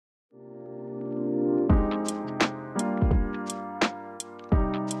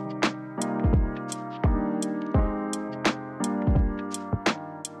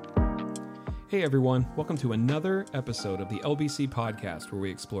Hey everyone, welcome to another episode of the LBC podcast where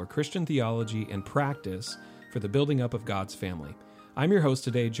we explore Christian theology and practice for the building up of God's family. I'm your host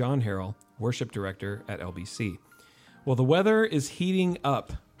today, John Harrell, worship director at LBC. Well, the weather is heating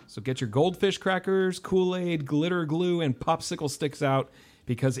up, so get your goldfish crackers, Kool-Aid, glitter glue, and popsicle sticks out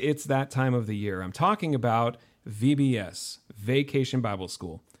because it's that time of the year. I'm talking about VBS, Vacation Bible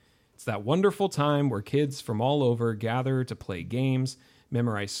School. It's that wonderful time where kids from all over gather to play games,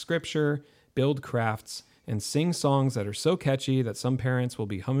 memorize scripture, build crafts, and sing songs that are so catchy that some parents will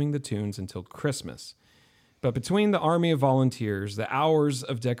be humming the tunes until Christmas. But between the army of volunteers, the hours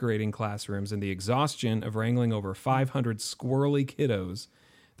of decorating classrooms, and the exhaustion of wrangling over 500 squirrely kiddos,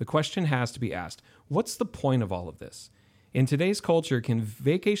 the question has to be asked, what's the point of all of this? In today's culture, can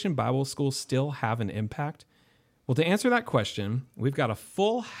Vacation Bible School still have an impact? Well, to answer that question, we've got a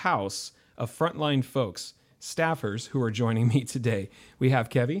full house of frontline folks, staffers, who are joining me today. We have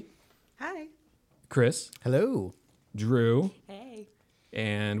Kevi. Hi. Chris. Hello. Drew. Hey.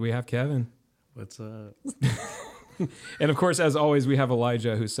 And we have Kevin. What's up? And of course, as always, we have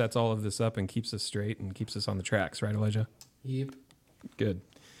Elijah, who sets all of this up and keeps us straight and keeps us on the tracks. Right, Elijah? Yep. Good.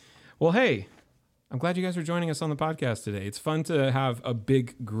 Well, hey, I'm glad you guys are joining us on the podcast today. It's fun to have a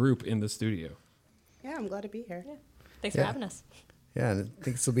big group in the studio. Yeah, I'm glad to be here. Yeah. Thanks for having us. Yeah, and I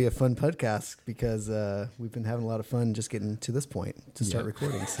think this will be a fun podcast because we've been having a lot of fun just getting to this point to start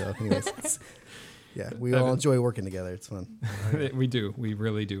recording. So anyways, we all enjoy working together. It's fun. We do. We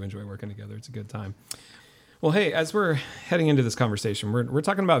really do enjoy working together. It's a good time. Well, hey, as we're heading into this conversation, we're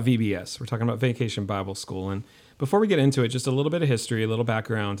talking about VBS. We're talking about Vacation Bible School. And before we get into it, just a little bit of history, a little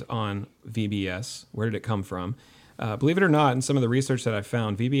background on VBS. Where did it come from? Believe it or not, in some of the research that I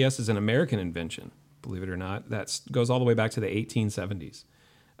found, VBS is an American invention. Believe it or not, that goes all the way back to the 1870s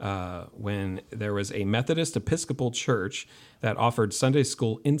when there was a Methodist Episcopal church that offered Sunday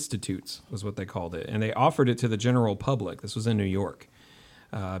school institutes, was what they called it. And they offered it to the general public. This was in New York.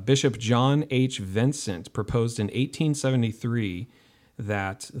 Bishop John H. Vincent proposed in 1873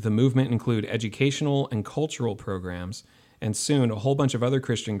 that the movement include educational and cultural programs, and soon a whole bunch of other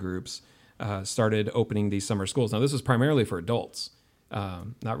Christian groups started opening these summer schools. Now, this was primarily for adults,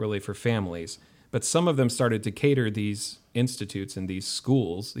 not really for families. But some of them started to cater these institutes and these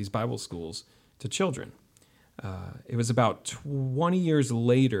schools, these Bible schools, to children. It was about 20 years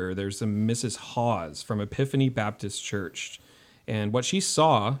later, there's a Mrs. Hawes from Epiphany Baptist Church. And what she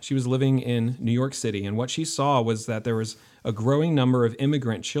saw, she was living in New York City, and what she saw was that there was a growing number of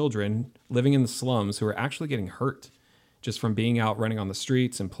immigrant children living in the slums who were actually getting hurt just from being out running on the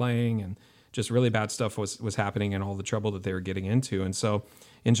streets and playing, and just really bad stuff was happening and all the trouble that they were getting into. And so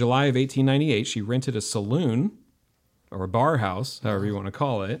in July of 1898, she rented a saloon or a bar house, however you want to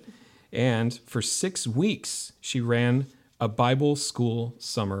call it. And for 6 weeks, she ran a Bible school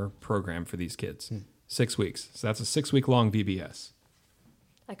summer program for these kids. 6 weeks. So that's a 6-week-long VBS.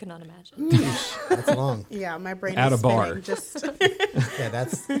 I could not imagine. That's long. Yeah, my brain At is a bar. spinning just Yeah,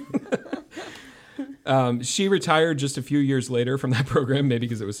 that's She retired just a few years later from that program, maybe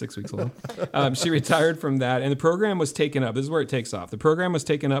because it was 6 weeks long. She retired from that, and the program was taken up. This is where it takes off. The program was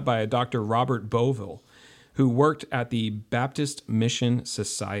taken up by a Dr. Robert Boville, who worked at the Baptist Mission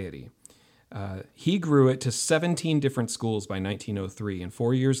Society. He grew it to 17 different schools by 1903, and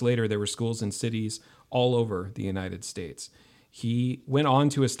 4 years later, there were schools in cities all over the United States. He went on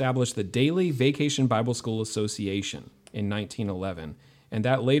to establish the Daily Vacation Bible School Association in 1911, and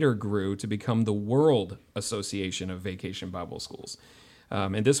that later grew to become the World Association of Vacation Bible Schools.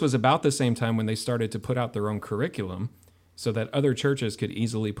 And this was about the same time when they started to put out their own curriculum so that other churches could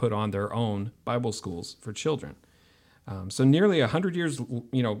easily put on their own Bible schools for children. So nearly 100 years,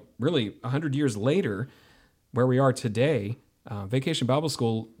 really 100 years later, where we are today, Vacation Bible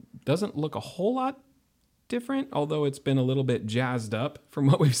School doesn't look a whole lot different, although it's been a little bit jazzed up from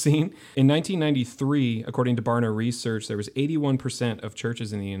what we've seen. In 1993, according to Barna Research, there was 81% of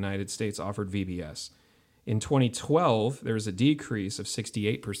churches in the United States offered VBS. In 2012, there was a decrease of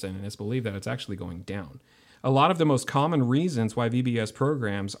 68%, and it's believed that it's actually going down. A lot of the most common reasons why VBS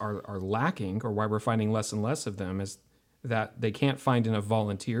programs are lacking, or why we're finding less and less of them, is that they can't find enough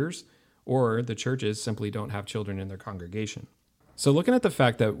volunteers, or the churches simply don't have children in their congregation. So looking at the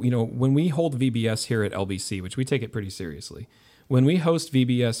fact that, when we hold VBS here at LBC, which we take it pretty seriously, when we host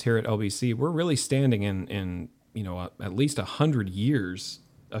VBS here at LBC, we're really standing in at least 100 years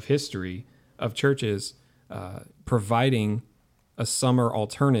of history of churches providing a summer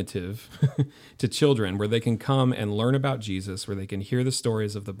alternative to children where they can come and learn about Jesus, where they can hear the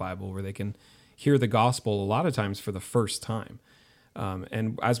stories of the Bible, where they can hear the gospel a lot of times for the first time.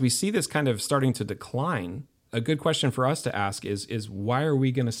 And as we see this kind of starting to decline, a good question for us to ask is why are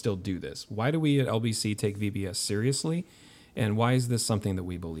we going to still do this? Why do we at LBC take VBS seriously? And why is this something that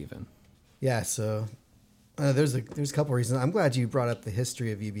we believe in? Yeah, so there's a couple reasons. I'm glad you brought up the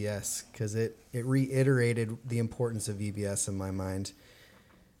history of VBS because it reiterated the importance of VBS in my mind.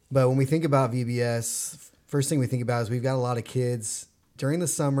 But when we think about VBS, first thing we think about is we've got a lot of kids during the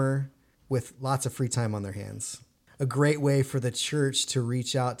summer with lots of free time on their hands. A great way for the church to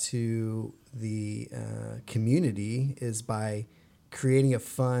reach out to the community is by creating a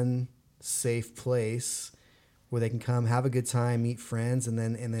fun, safe place where they can come, have a good time, meet friends, and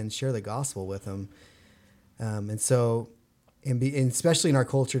then share the gospel with them. And especially in our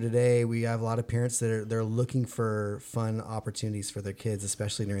culture today, we have a lot of parents that they're looking for fun opportunities for their kids,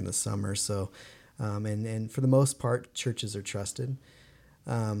 especially during the summer. So, and for the most part, churches are trusted.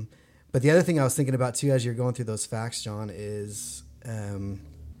 But the other thing I was thinking about too, as you're going through those facts, John, is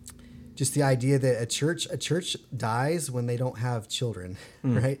just the idea that a church dies when they don't have children,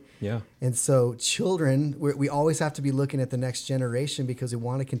 right? Yeah. And so children, we always have to be looking at the next generation because we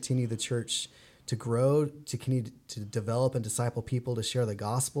want to continue the church to grow, to continue to develop and disciple people, to share the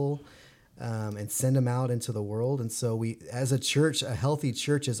gospel, and send them out into the world. And so we, as a church, a healthy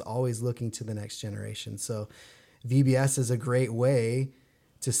church is always looking to the next generation. So VBS is a great way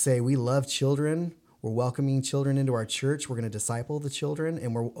to say we love children, we're welcoming children into our church, we're going to disciple the children,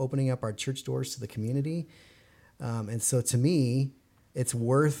 and we're opening up our church doors to the community. And so to me, it's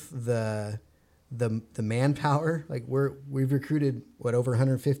worth the manpower. Like we've recruited over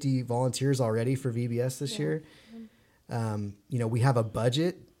 150 volunteers already for VBS this year. We have a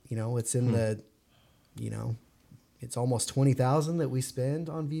budget, it's in the, it's almost 20,000 that we spend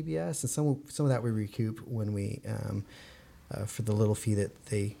on VBS, and some of that we recoup when we, for the little fee that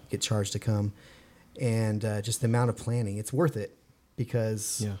they get charged to come. And just the amount of planning, it's worth it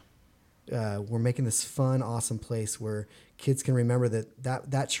because we're making this fun, awesome place where kids can remember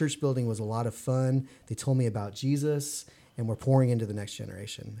that church building was a lot of fun. They told me about Jesus, and we're pouring into the next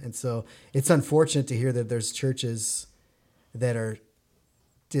generation. And so it's unfortunate to hear that there's churches that are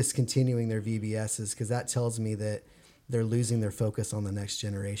discontinuing their VBSs because that tells me that they're losing their focus on the next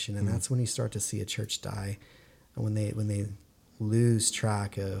generation. And that's when you start to see a church die, when they lose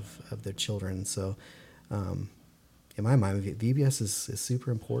track of their children. So in my mind, VBS is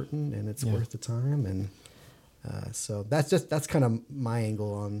super important, and it's worth the time. And so that's kind of my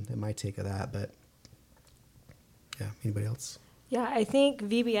angle on and my take of that. But yeah, anybody else? Yeah, I think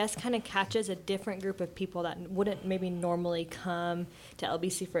VBS kind of catches a different group of people that wouldn't maybe normally come to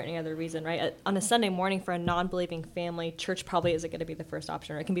LBC for any other reason, right? On a Sunday morning for a non-believing family, church probably isn't going to be the first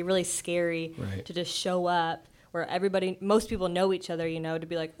option. Or it can be really scary to just show up where most people know each other, to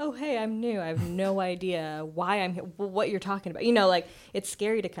be like, oh, hey, I'm new. I have no idea why I'm here, what you're talking about. It's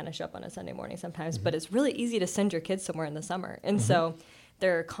scary to kind of show up on a Sunday morning sometimes, but it's really easy to send your kids somewhere in the summer. And so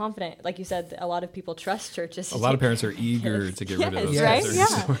they're confident. Like you said, a lot of people trust churches. A lot of parents are eager to get rid of those. Right? Kids.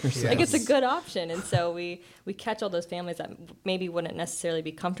 Yeah. Like it's a good option. And so we catch all those families that maybe wouldn't necessarily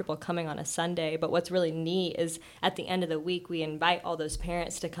be comfortable coming on a Sunday. But what's really neat is at the end of the week, we invite all those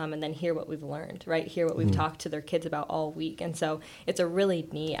parents to come and then hear what we've learned, right? Hear what we've talked to their kids about all week. And so it's a really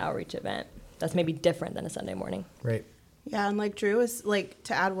neat outreach event that's maybe different than a Sunday morning. Right. Yeah, and like Drew is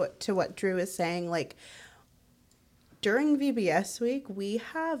to add to what Drew is saying, like during VBS week, we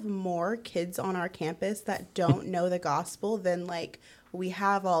have more kids on our campus that don't know the gospel than we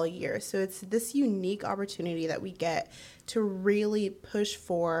have all year. So it's this unique opportunity that we get to really push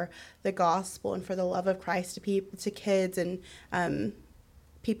for the gospel and for the love of Christ to kids and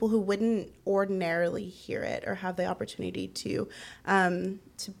people who wouldn't ordinarily hear it or have the opportunity to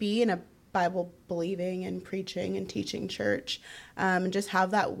be in a Bible believing and preaching and teaching church, and just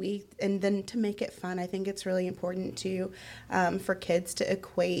have that week, and then to make it fun. I think it's really important to for kids to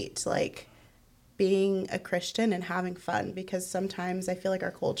equate being a Christian and having fun, because sometimes I feel like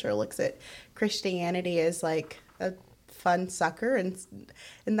our culture looks at Christianity as a fun sucker, and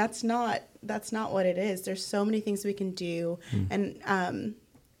that's not what it is. There's so many things we can do, and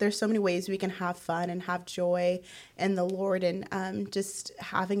there's so many ways we can have fun and have joy in the Lord, and just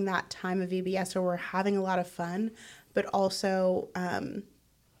having that time of VBS where we're having a lot of fun, but also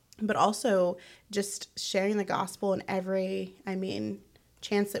just sharing the gospel in every,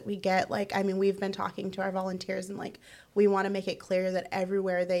 chance that we get. We've been talking to our volunteers, and we want to make it clear that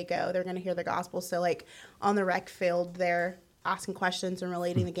everywhere they go, they're going to hear the gospel. So on the rec field, they're asking questions and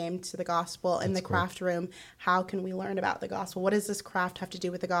relating the game to the gospel. In the craft room, how can we learn about the gospel? What does this craft have to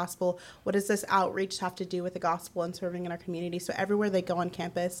do with the gospel? What does this outreach have to do with the gospel and serving in our community? So everywhere they go on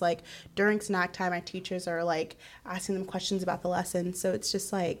campus, like during snack time, our teachers are like asking them questions about the lesson. So it's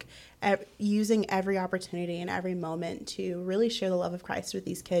just like using every opportunity and every moment to really share the love of Christ with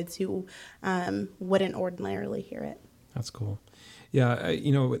these kids who wouldn't ordinarily hear it. That's cool. Yeah,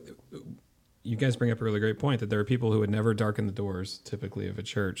 you guys bring up a really great point that there are people who would never darken the doors, typically, of a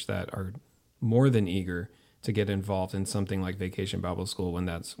church that are more than eager to get involved in something like Vacation Bible School when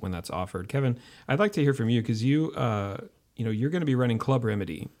that's offered. Kevin, I'd like to hear from you because you're going to be running Club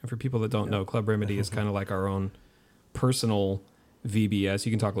Remedy. And for people that don't know, Club Remedy is kind of like our own personal VBS.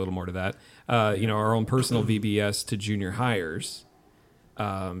 You can talk a little more to that. Our own personal VBS to junior hires.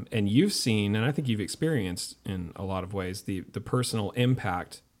 And you've seen, and I think you've experienced in a lot of ways, the personal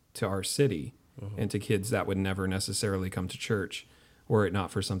impact to our city and to kids that would never necessarily come to church were it not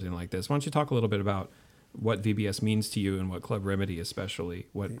for something like this. Why don't you talk a little bit about what VBS means to you and what Club Remedy especially,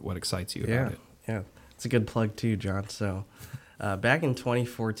 what excites you about it? Yeah, it's a good plug too, John. So back in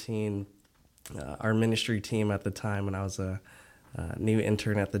 2014, our ministry team at the time, when I was a new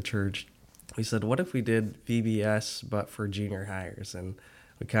intern at the church, we said, what if we did VBS but for junior hires? And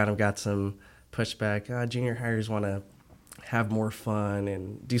we kind of got some pushback. Junior hires want to have more fun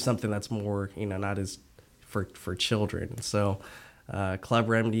and do something that's more, not as for children. So Club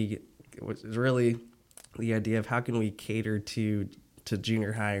Remedy was really the idea of how can we cater to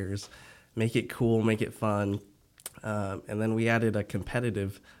junior hires, make it cool, make it fun. And then we added a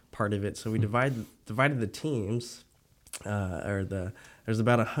competitive part of it. So we divided the teams, there's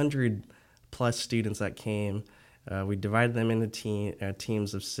about 100 plus students that came. We divided them into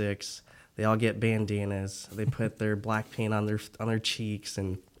teams of 6. They all get bandanas. They put their black paint on their cheeks,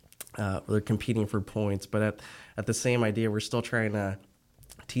 and they're competing for points. But at the same idea, we're still trying to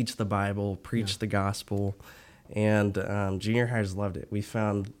teach the Bible, preach the gospel, and junior hires loved it. We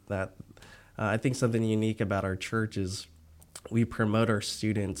found that I think something unique about our church is we promote our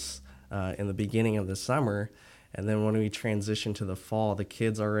students in the beginning of the summer, and then when we transition to the fall, the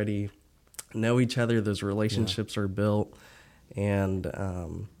kids already know each other. Those relationships are built, and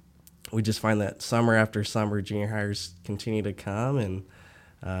we just find that summer after summer, junior hires continue to come,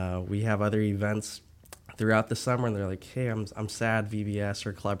 and we have other events throughout the summer, and they're like, hey, I'm sad VBS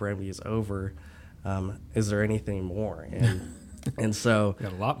or Club Remedy is over. Is there anything more? And so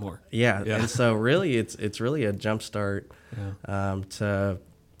got a lot more. Yeah. And so really it's really a jump start to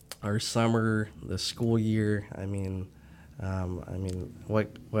our summer, the school year. I mean,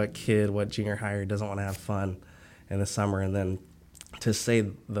 what kid, what junior hire doesn't want to have fun in the summer? And then to say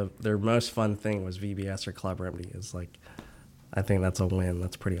their most fun thing was VBS or Club Remedy is like, I think that's a win.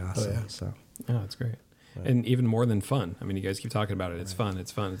 That's pretty awesome. Oh, yeah. So, that's great. And even more than fun. I mean, you guys keep talking about it. It's fun.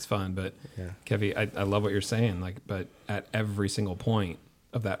 It's fun. It's fun. But Kevi, I love what you're saying. But at every single point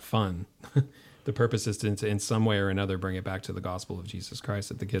of that fun, the purpose is to in some way or another bring it back to the gospel of Jesus Christ,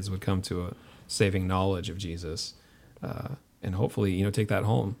 that the kids would come to a saving knowledge of Jesus, and hopefully, take that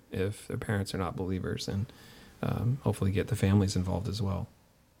home if their parents are not believers, and hopefully get the families involved as well.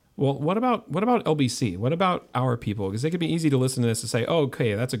 Well, what about LBC? What about our people? Because it could be easy to listen to this and say, "Oh,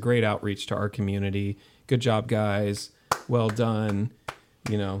 okay, that's a great outreach to our community. Good job, guys. Well done.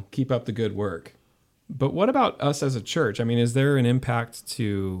 Keep up the good work." But what about us as a church? I mean, is there an impact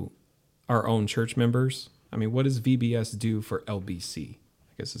to our own church members? I mean, what does VBS do for LBC?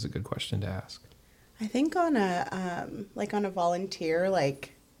 I guess is a good question to ask. I think on a volunteer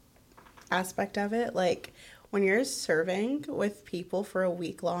aspect of it, when you're serving with people for a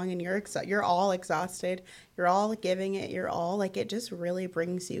week long and you're all exhausted, you're all giving it, it just really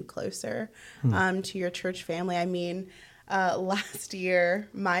brings you closer to your church family. I mean, last year,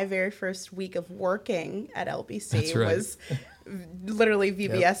 my very first week of working at LBC was literally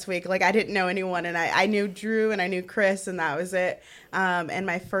VBS week. I didn't know anyone, and I knew Drew and I knew Chris, and that was it. And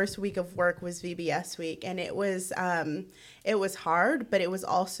my first week of work was VBS week, and it was hard, but it was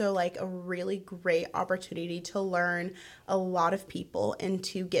also a really great opportunity to learn a lot of people and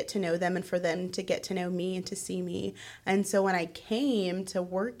to get to know them and for them to get to know me and to see me. And so when I came to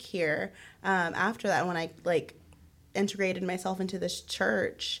work here, after that, when I integrated myself into this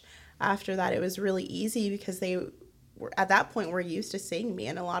church, after that, it was really easy because they were, at that point, were used to seeing me,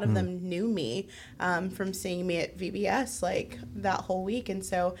 and a lot of them knew me from seeing me at VBS that whole week. And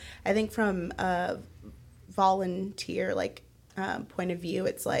so I think from a volunteer point of view,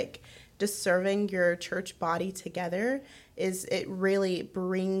 it's just serving your church body together it really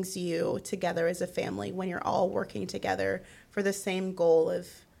brings you together as a family when you're all working together for the same goal of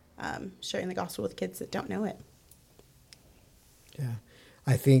sharing the gospel with kids that don't know it. Yeah.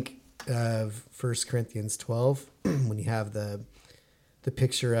 I think of 1 Corinthians 12, when you have the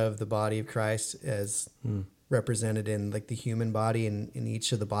picture of the body of Christ as represented in like the human body, and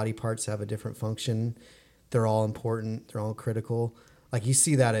each of the body parts have a different function. They're all important. They're all critical. Like you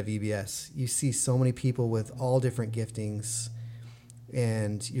see that at VBS. You see so many people with all different giftings,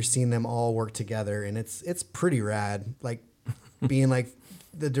 and you're seeing them all work together, and it's pretty rad. Like being like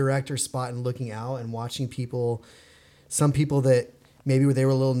the director spot and looking out and watching people, some people that maybe they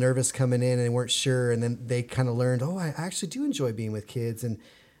were a little nervous coming in and they weren't sure, and then they kind of learned, oh, I actually do enjoy being with kids. And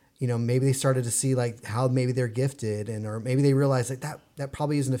maybe they started to see like how maybe they're gifted, or maybe they realized like that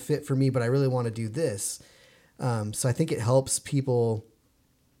probably isn't a fit for me, but I really want to do this. So I think it helps people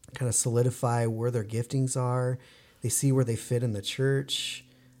kind of solidify where their giftings are. They see where they fit in the church.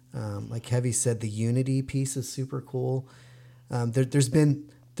 Like Kevi said, the unity piece is super cool. There's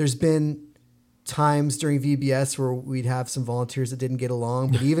been times during VBS where we'd have some volunteers that didn't get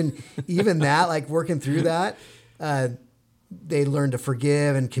along, but even that, like working through that, they learned to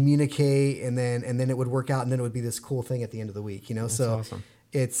forgive and communicate, and then it would work out, and then it would be this cool thing at the end of the week, That's so awesome.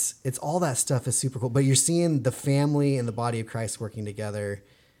 It's all that stuff is super cool, but you're seeing the family and the body of Christ working together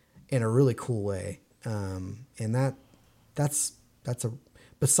in a really cool way. And that's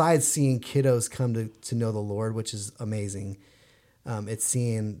besides seeing kiddos come to know the Lord, which is amazing. It's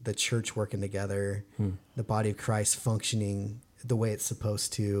seeing the church working together, the body of Christ functioning the way it's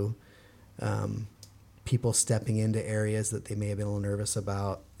supposed to, people stepping into areas that they may have been a little nervous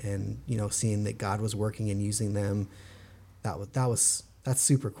about, and, seeing that God was working and using them. That's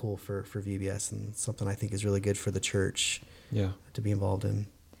super cool for VBS, and something I think is really good for the church to be involved in.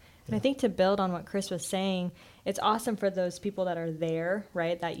 And I think to build on what Chris was saying, it's awesome for those people that are there,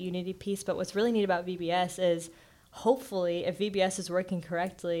 right? That unity piece. But what's really neat about VBS is hopefully if VBS is working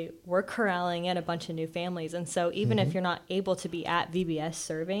correctly, we're corralling in a bunch of new families. And so even if you're not able to be at VBS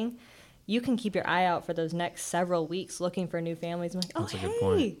serving, you can keep your eye out for those next several weeks looking for new families. I'm like, That's a good hey,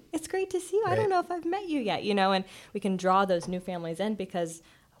 point. it's great to see you. Right. I don't know if I've met you yet, and we can draw those new families in, because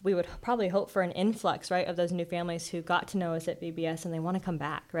we would probably hope for an influx, right, of those new families who got to know us at VBS and they want to come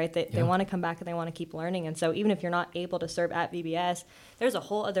back, right? They want to come back and they want to keep learning. And so even if you're not able to serve at VBS, there's a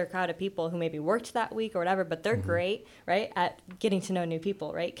whole other crowd of people who maybe worked that week or whatever, but they're great, right, at getting to know new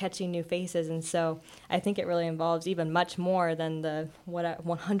people, right, catching new faces. And so I think it really involves even much more than the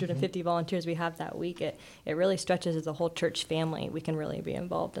 150 volunteers we have that week. It really stretches as a whole church family. We can really be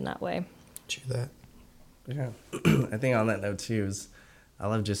involved in that way. True that. Yeah. I think on that note too is I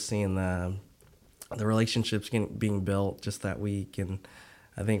love just seeing the relationships being built just that week. And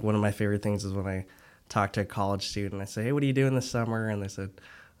I think one of my favorite things is when I talk to a college student, I say, hey, what are you doing this summer? And they said,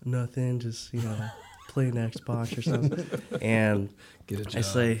 nothing, just, playing Xbox or something. And Get a job. I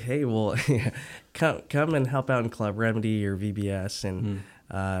say, hey, well, come and help out in Club Remedy or VBS. And,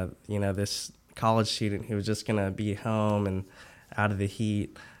 this college student who was just going to be home and out of the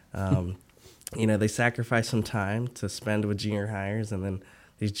heat, they sacrifice some time to spend with junior hires, and then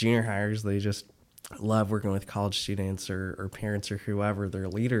these junior hires, they just love working with college students or parents or whoever their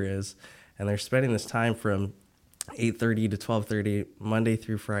leader is, and they're spending this time from 8:30 to 12:30 Monday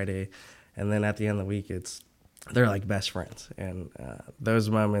through Friday, and then at the end of the week, they're like best friends, and those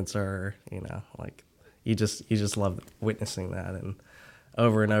moments are like you just love witnessing that, and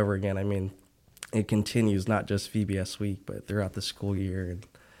over again. I mean, it continues not just VBS week, but throughout the school year, and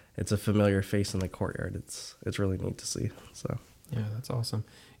it's a familiar face in the courtyard. It's really neat to see. So yeah, that's awesome.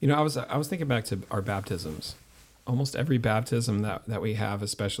 I was thinking back to our baptisms. Almost every baptism that we have,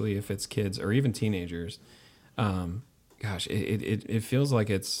 especially if it's kids or even teenagers, it feels like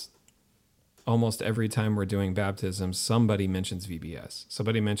it's almost every time we're doing baptisms, somebody mentions VBS.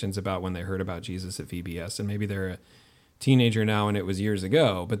 Somebody mentions about when they heard about Jesus at VBS, and maybe they're a teenager now and it was years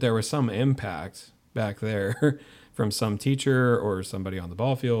ago, but there was some impact back there from some teacher or somebody on the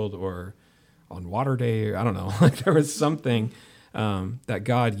ball field or on water day. I don't know. Like there was something that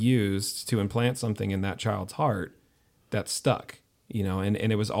God used to implant something in that child's heart that stuck, and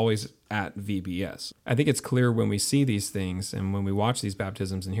it was always at VBS. I think it's clear when we see these things and when we watch these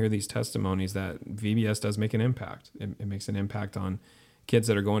baptisms and hear these testimonies that VBS does make an impact. It makes an impact on kids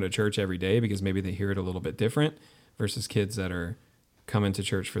that are going to church every day because maybe they hear it a little bit different versus kids that are coming to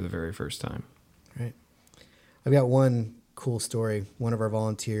church for the very first time. Right. I've got one cool story. One of our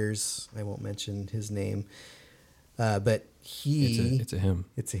volunteers, I won't mention his name, but It's a him.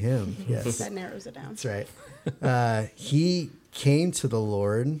 It's a him, yes. That narrows it down. That's right. He came to the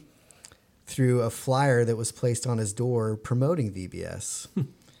Lord through a flyer that was placed on his door promoting VBS.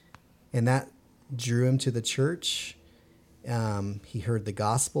 And that drew him to the church. He heard the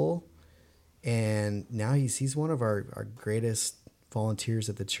gospel. And now he's one of our greatest volunteers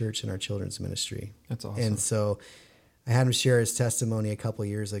at the church in our children's ministry. That's awesome. And so I had him share his testimony a couple of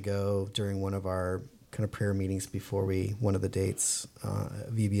years ago during one of our kind of prayer meetings before one of the dates,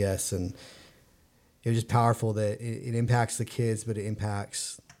 VBS. And it was just powerful that it impacts the kids, but it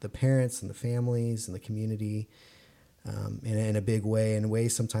impacts the parents and the families and the community in a big way, in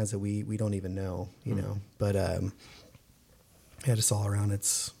ways sometimes that we don't even know, you know. But yeah, just all around,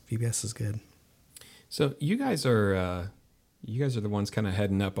 VBS is good. So you guys are the ones kind of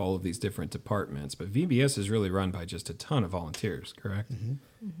heading up all of these different departments, but VBS is really run by just a ton of volunteers, correct?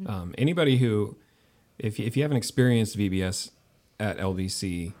 Mm-hmm. Mm-hmm. Anybody who, if you haven't experienced VBS at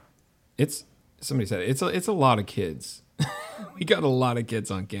LBC, somebody said it's a lot of kids. We got a lot of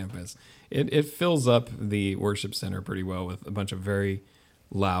kids on campus. It fills up the worship center pretty well with a bunch of very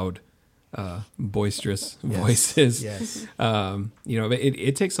loud, boisterous voices. Yes.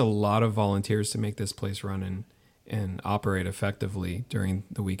 It takes a lot of volunteers to make this place run and operate effectively during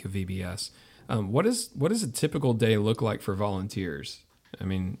the week of VBS. What does a typical day look like for volunteers? I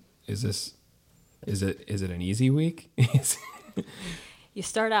mean, is it an easy week? You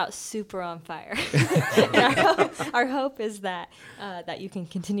start out super on fire. Our hope is that you can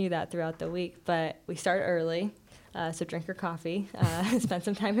continue that throughout the week, but we start early. So drink your coffee, spend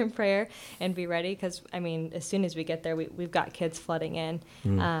some time in prayer, and be ready, because, I mean, as soon as we get there, we've got kids flooding in.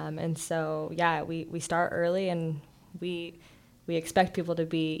 And so, yeah, we start early, and we expect people to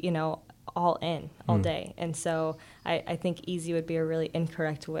be, all in all day. And so I think easy would be a really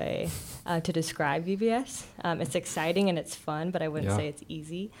incorrect way to describe VBS. It's exciting and it's fun, but I wouldn't say it's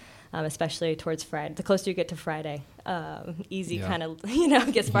easy, especially towards Friday. The closer you get to Friday, easy kind of,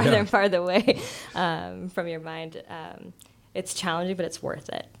 gets farther and farther away from your mind. It's challenging, but it's worth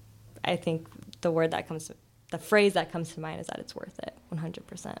it. I think the phrase that comes to mind is that it's worth it,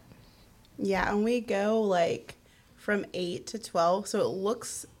 100%. Yeah, and we go from 8 to 12, so it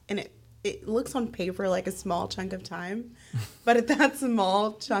looks on paper like a small chunk of time, but that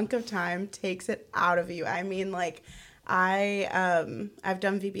small chunk of time takes it out of you. I mean, I've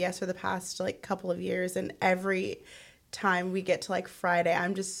done VBS for the past couple of years, and every time we get to Friday,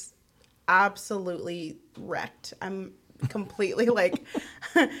 I'm just absolutely wrecked. I'm completely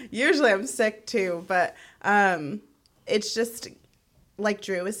usually I'm sick too, but it's just like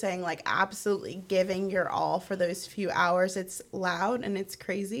Drew was saying, absolutely giving your all for those few hours. It's loud and it's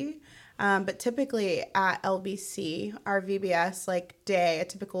crazy. But typically at LBC, our VBS a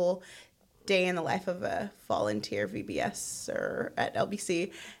typical day in the life of a volunteer VBS or at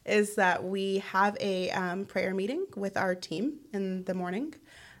LBC is that we have a prayer meeting with our team in the morning.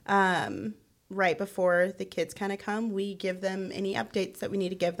 Right before the kids kind of come, we give them any updates that we need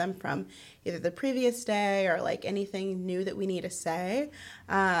to give them from either the previous day or anything new that we need to say.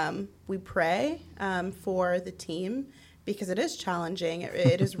 We pray for the team, because it is challenging.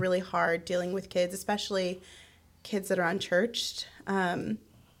 It is really hard dealing with kids, especially kids that are unchurched. And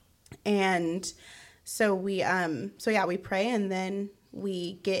so we pray, and then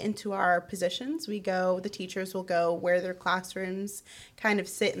we get into our positions. The teachers will go where their classrooms, kind of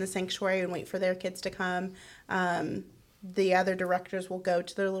sit in the sanctuary and wait for their kids to come. The other directors will go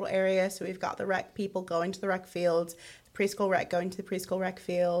to their little area. So we've got the rec people going to the rec fields, the preschool rec going to the preschool rec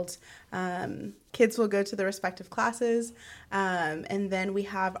fields. Kids will go to their respective classes. And then we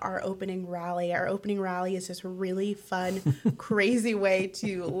have our opening rally. Our opening rally is just a really fun, crazy way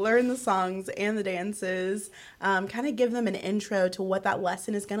to learn the songs and the dances, kind of give them an intro to what that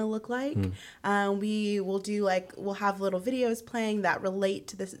lesson is going to look like. We will do we'll have little videos playing that relate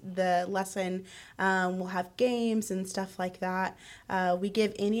to the lesson. We'll have games and stuff like that. We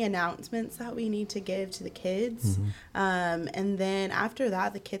give any announcements that we need to give to the kids. And then after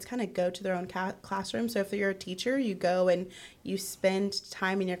that, the kids kind of go to their own classroom. So if you're a teacher, you go and you spend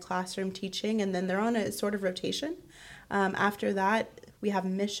time in your classroom teaching, and then they're on a sort of rotation. After that, we have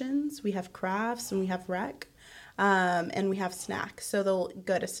missions, we have crafts, and we have rec, and we have snack. So they'll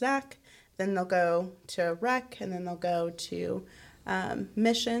go to snack, then they'll go to rec, and then they'll go to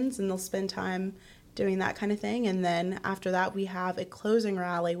missions, and they'll spend time doing that kind of thing. And then after that, we have a closing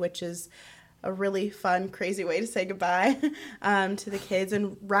rally, which is a really fun, crazy way to say goodbye to the kids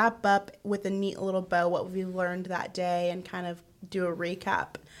and wrap up with a neat little bow what we learned that day and kind of do a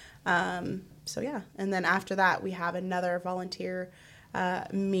recap. And then after that, we have another volunteer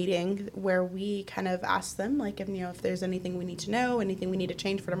meeting where we kind of ask them, if there's anything we need to know, anything we need to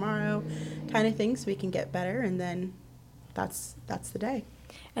change for tomorrow, kind of thing, so we can get better. And then that's the day.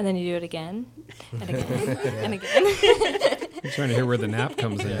 And then you do it again and again and again. I'm trying to hear where the nap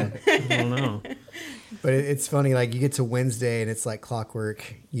comes in. I don't know. But it's funny, like you get to Wednesday and it's like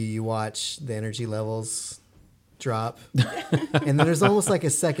clockwork. You watch the energy levels drop. And then there's almost like a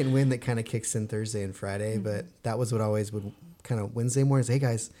second wind that kind of kicks in Thursday and Friday. But that was what I always would kind of Wednesday mornings. Hey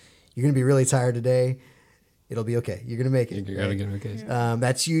guys, you're going to be really tired today. It'll be okay. You're going to make it. You're going to get okay.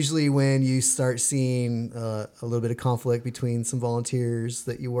 That's usually when you start seeing a little bit of conflict between some volunteers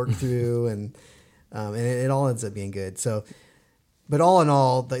that you work through, and it all ends up being good. So, but all in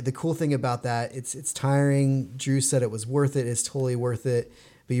all, the cool thing about that, it's tiring. Drew said it was worth it. It's totally worth it.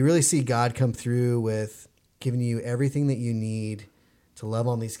 But you really see God come through with giving you everything that you need to love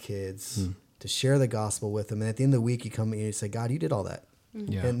on these kids, to share the gospel with them. And at the end of the week, you come and you say, God, you did all that.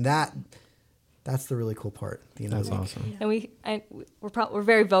 Yeah. And that's the really cool part. That's awesome. And we're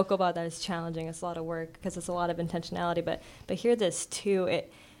very vocal about that. It's challenging. It's a lot of work because it's a lot of intentionality. But hear this too.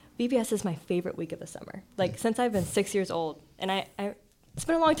 VBS is my favorite week of the summer. Like since I've been 6 years old, and it's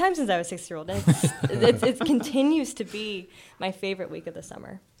been a long time since I was 6-year-old, and it continues to be my favorite week of the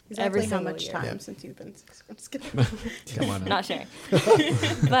summer. Exactly Every how single much year. time since you've been 6? I'm just kidding. Come on. Not sharing.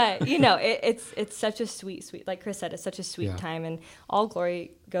 But it's such a sweet, like Chris said, it's such a sweet time, and all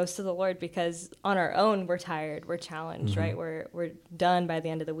glory goes to the Lord, because on our own we're tired, we're challenged, right? We're done by the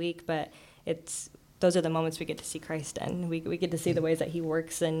end of the week, but those are the moments we get to see Christ in. We get to see the ways that he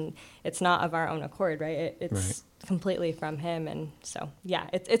works, and it's not of our own accord, right? It's completely from him. And so, yeah,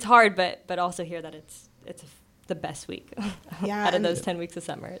 it's hard, but also hear that it's the best week out of those 10 weeks of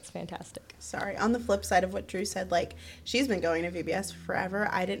summer. It's fantastic. Sorry. On the flip side of what Drew said, like she's been going to VBS forever.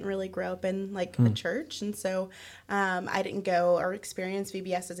 I didn't really grow up in like a church. And so I didn't go or experience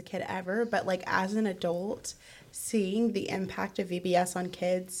VBS as a kid ever. But like as an adult, seeing the impact of VBS on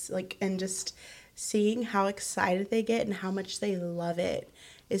kids, like, and just seeing how excited they get and how much they love it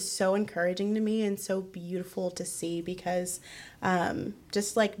is so encouraging to me and so beautiful to see, because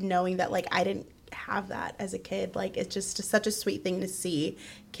just like knowing that like I didn't have that as a kid, like it's just such a sweet thing to see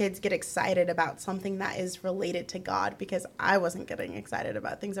kids get excited about something that is related to God, because I wasn't getting excited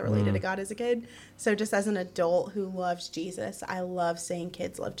about things that related to God as a kid. So just as an adult who loves Jesus, I love seeing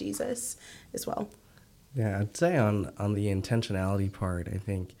kids love Jesus as well. Yeah, I'd say on the intentionality part, I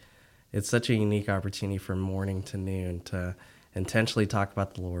think it's such a unique opportunity from morning to noon to intentionally talk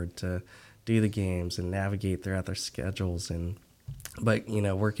about the Lord, to do the games and navigate throughout their schedules. But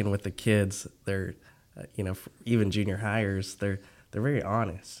working with the kids, they're even junior hires, they're very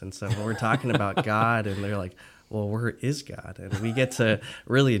honest. And so when we're talking about God, and they're like, well, where is God? And we get to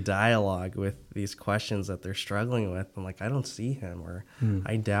really dialogue with these questions that they're struggling with. I'm like, I don't see him, or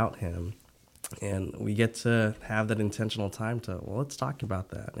I doubt him. And we get to have that intentional time let's talk about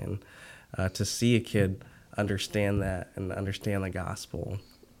that, and to see a kid understand that and understand the gospel,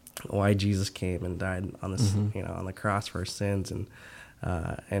 why Jesus came and died on this, on the cross for our sins,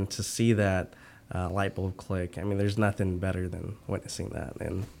 and to see that light bulb click. I mean, there's nothing better than witnessing that,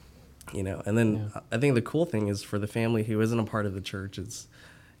 and then I think the cool thing is for the family who isn't a part of the church, is,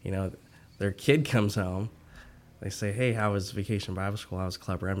 their kid comes home, they say, hey, how was Vacation Bible School? How was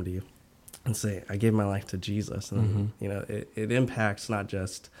Club Remedy? And say, I gave my life to Jesus, and it impacts not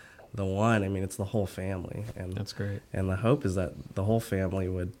just the one. I mean, it's the whole family, and that's great. And the hope is that the whole family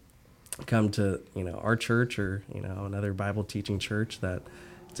would come to our church, or another Bible teaching church that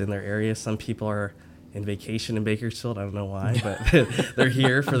it's in their area. Some people are in vacation in Bakersfield. I don't know why, but they're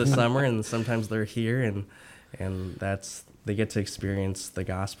here for the summer, and sometimes they're here, and they get to experience the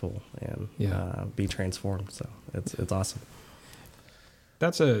gospel and be transformed. So it's awesome.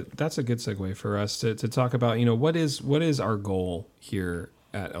 That's a good segue for us to talk about, what is our goal here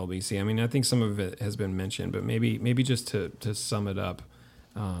at LBC? I mean, I think some of it has been mentioned, but maybe just to sum it up,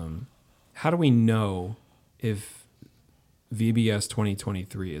 how do we know if VBS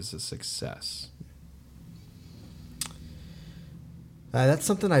 2023 is a success? That's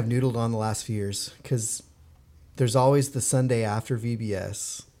something I've noodled on the last few years, because there's always the Sunday after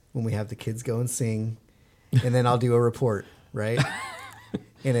VBS when we have the kids go and sing, and then I'll do a report, right?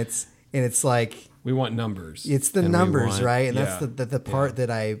 And it's like, we want numbers. It's the numbers, right? And that's the part that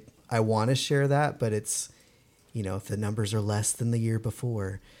I want to share that, but it's, if the numbers are less than the year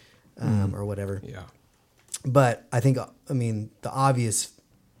before, or whatever. Yeah. But I think, the obvious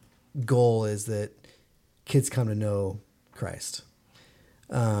goal is that kids come to know Christ.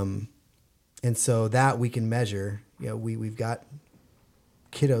 And so that we can measure. We've got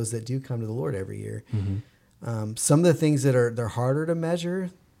kiddos that do come to the Lord every year. Some of the things that they're harder to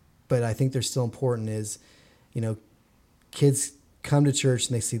measure, but I think they're still important, is, kids come to church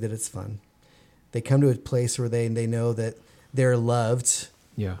and they see that it's fun. They come to a place where they know that they're loved.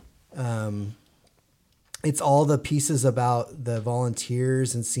 Yeah. it's all the pieces about the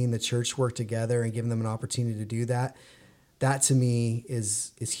volunteers and seeing the church work together and giving them an opportunity to do that. That to me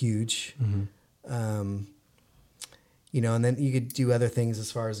is huge. And then you could do other things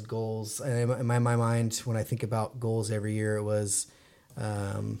as far as goals. And in my mind, when I think about goals every year, it was,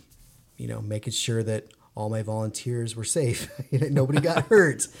 making sure that all my volunteers were safe. Nobody got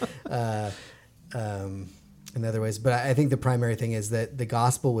hurt. In other ways. But I think the primary thing is that the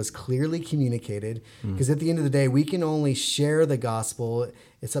gospel was clearly communicated, because at the end of the day, we can only share the gospel.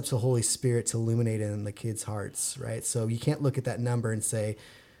 It's up to the Holy Spirit to illuminate it in the kids' hearts, right? So you can't look at that number and say,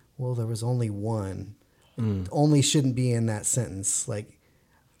 well, there was only one. Only shouldn't be in that sentence. Like,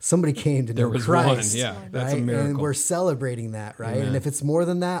 somebody came to know Christ. One. Yeah, that's right? a miracle. And we're celebrating that, right? Amen. And if it's more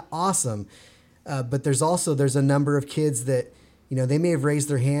than that, awesome. But there's a number of kids that, they may have raised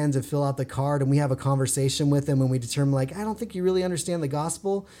their hands and fill out the card, and we have a conversation with them, and we determine, like, I don't think you really understand the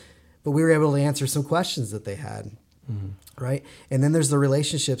gospel, but we were able to answer some questions that they had, right? And then there's the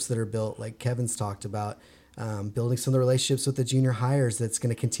relationships that are built, like Kevin's talked about, building some of the relationships with the junior hires that's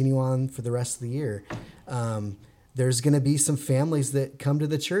going to continue on for the rest of the year. There's going to be some families that come to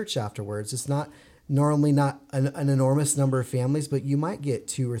the church afterwards. It's normally not an enormous number of families, but you might get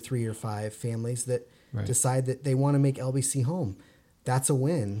 2 or 3 or 5 families that decide that they want to make LBC home. That's a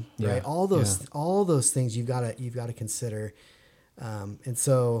win, right? All those things you've got to consider. And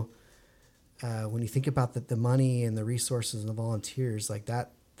so when you think about the money and the resources and the volunteers, like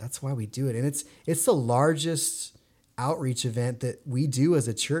that's why we do it. And it's the largest outreach event that we do as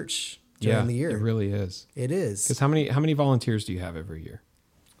a church during the year. It really is. It is. Because how many volunteers do you have every year?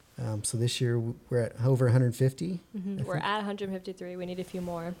 So this year we're at over 150. We're at 153. We need a few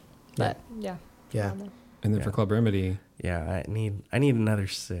more, but yeah. And then for Club Remedy, I need another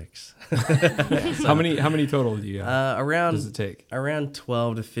 6. how many total do you have? Around does it take? Around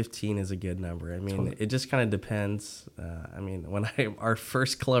 12 to 15 is a good number. I mean, it just kind of depends. When our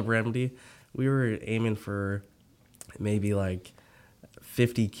first Club Remedy, we were aiming for maybe like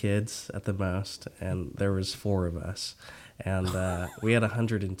 50 kids at the most, and there was 4 of us. And we had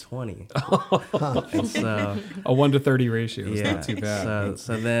 120. And so, a 1-to-30 ratio is not too bad.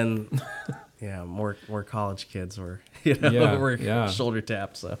 So then, more college kids were, shoulder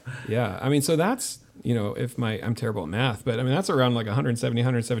tapped. So so that's, I'm terrible at math, but that's around like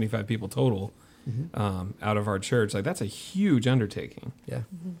 175 people total out of our church. Like, that's a huge undertaking. Yeah.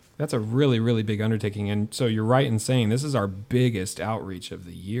 That's a really, really big undertaking. And so you're right in saying this is our biggest outreach of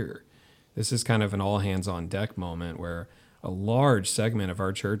the year. This is kind of an all hands on deck moment where a large segment of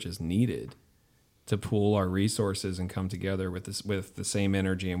our church is needed to pool our resources and come together with the same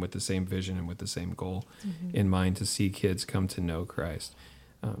energy and with the same vision and with the same goal in mind to see kids come to know Christ.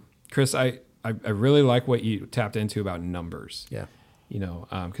 Chris, I really like what you tapped into about numbers. Yeah.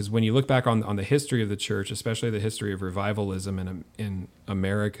 Because when you look back on the history of the church, especially the history of revivalism in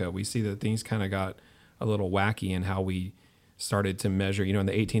America, we see that things kind of got a little wacky in how we started to measure. In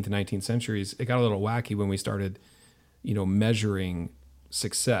the 18th and 19th centuries, it got a little wacky when we started measuring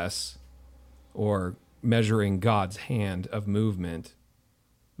success or measuring God's hand of movement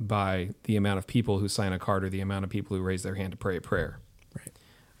by the amount of people who sign a card or the amount of people who raise their hand to pray a prayer. Right.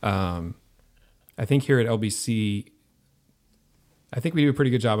 I think here at LBC, I think we do a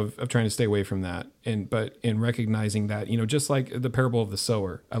pretty good job of trying to stay away from that. But in recognizing that, just like the parable of the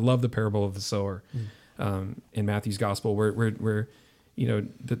sower, I love the parable of the sower in Matthew's gospel where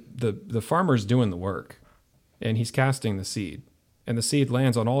the farmer's doing the work and he's casting the seed, and the seed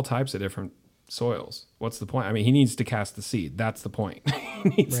lands on all types of different soils. What's the point? He needs to cast the seed. That's the point. He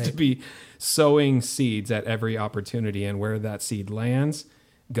needs to be sowing seeds at every opportunity, and where that seed lands,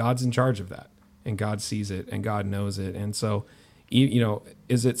 God's in charge of that, and God sees it and God knows it. And so,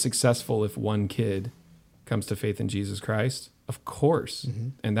 is it successful if one kid comes to faith in Jesus Christ? Of course.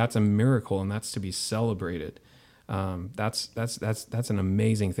 And that's a miracle, and that's to be celebrated. That's an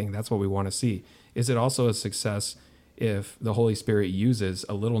amazing thing. That's what we want to see. Is it also a success if the Holy Spirit uses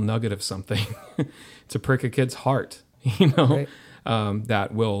a little nugget of something to prick a kid's heart? That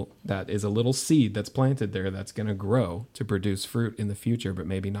is a little seed that's planted there that's going to grow to produce fruit in the future, but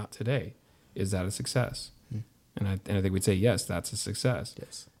maybe not today. Is that a success? And I think we'd say, yes, that's a success.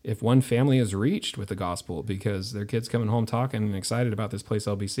 Yes. If one family is reached with the gospel because their kid's coming home talking and excited about this place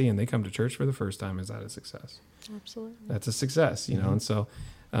LBC, and they come to church for the first time, is that a success? Absolutely. That's a success, And so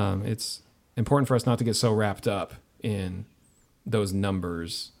it's important for us not to get so wrapped up in those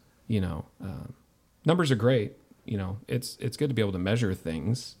numbers. Numbers are great. It's good to be able to measure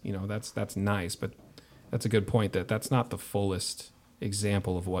things. That's nice, but that's a good point that's not the fullest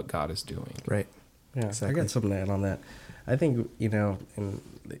example of what God is doing. Right. Yeah, exactly. I got something to add on that. I think, in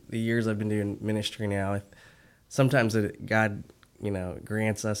the years I've been doing ministry now, sometimes God,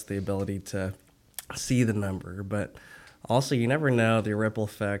 grants us the ability to see the number, but also you never know the ripple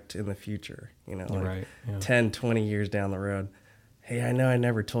effect in the future, Right, yeah. 10, 20 years down the road. Hey, I know I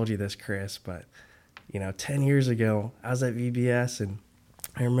never told you this, Chris, but, 10 years ago, I was at VBS, and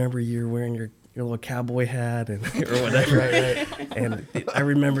I remember you were wearing your little cowboy hat and or whatever. Right. And I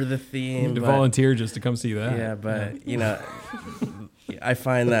remember the theme. You need to volunteer just to come see that. Yeah, but, I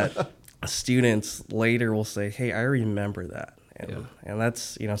find that students later will say, hey, I remember that. And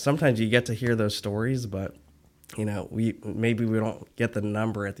that's, sometimes you get to hear those stories, but, we don't get the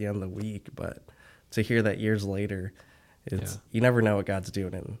number at the end of the week, but to hear that years later, you never know what God's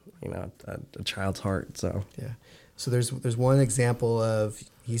doing in, a child's heart. So, Yeah. So there's one example of,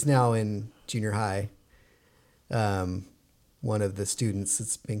 he's now in junior high. One of the students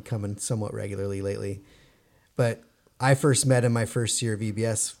that's been coming somewhat regularly lately, but I first met him my first year of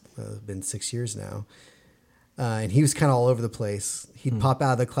VBS, been 6 years now. And he was kind of all over the place. He'd pop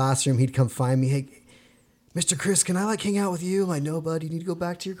out of the classroom. He'd come find me. Hey, Mr. Chris, can I hang out with you? I'm like, no, bud, you need to go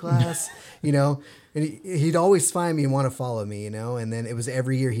back to your class, And he'd always find me and want to follow me, And then it was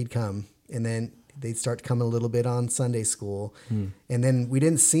every year he'd come, and then they'd start coming a little bit on Sunday school. And then we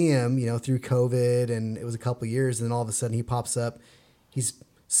didn't see him, through COVID, and it was a couple of years. And then all of a sudden he pops up. He's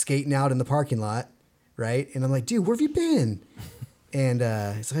skating out in the parking lot, right? And I'm like, dude, where have you been? And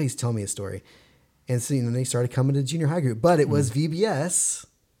so he's telling me a story. And so then he started coming to the junior high group. But it was VBS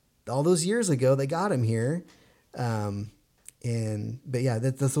all those years ago. They got him here. But yeah,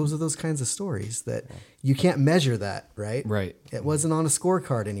 those are those kinds of stories that you can't measure that, right? Right. It wasn't on a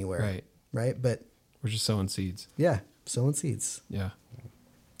scorecard anywhere. Right. Right. But We're just sowing seeds. yeah, sowing seeds. Yeah.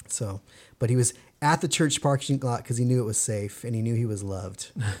 So, but he was at the church parking lot because he knew it was safe and he knew he was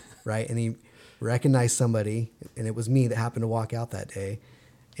loved, right? And he recognized somebody, and it was me that happened to walk out that day,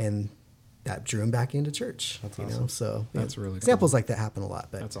 and that drew him back into church. That's awesome. So That's really examples cool. like that happen a lot,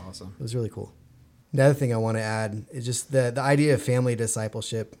 but That's awesome. it was really cool. Another thing I want to add is just the idea of family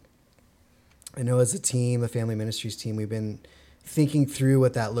discipleship. I know as a team, a family ministries team, we've been thinking through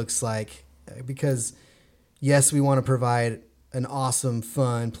what that looks like, because yes, we want to provide an awesome,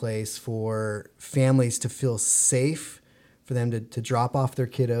 fun place for families to feel safe, for them to drop off their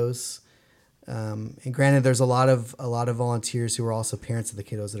kiddos. And granted, there's a lot of volunteers who are also parents of the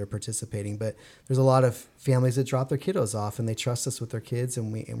kiddos that are participating, but there's a lot of families that drop their kiddos off and they trust us with their kids,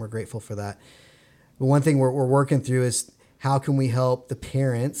 and we're grateful for that. But one thing we're working through is how can we help the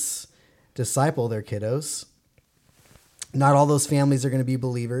parents disciple their kiddos? Not all those families are going to be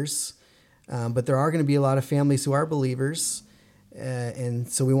believers, but there are going to be a lot of families who are believers. And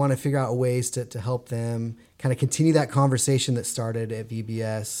so we want to figure out ways to help them kind of continue that conversation that started at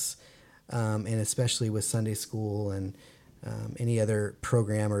VBS, and especially with Sunday school and any other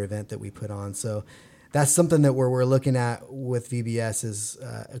program or event that we put on. So that's something that we're looking at with VBS is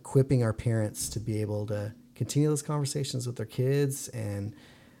equipping our parents to be able to continue those conversations with their kids and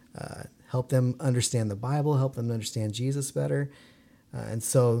help them understand the Bible, help them understand Jesus better. And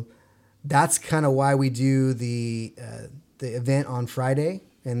so that's kind of why we do the event on Friday.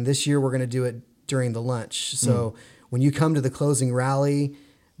 And this year we're going to do it during the lunch. So when you come to the closing rally,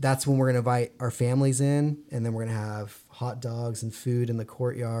 that's when we're going to invite our families in, and then we're going to have hot dogs and food in the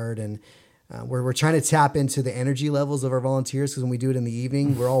courtyard. And we're trying to tap into the energy levels of our volunteers, because when we do it in the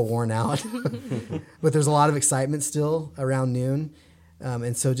evening, we're all worn out. But there's a lot of excitement still around noon.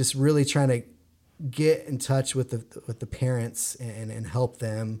 And so just really trying to get in touch with the parents and help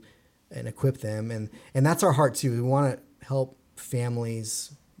them and equip them. And that's our heart too. We want to help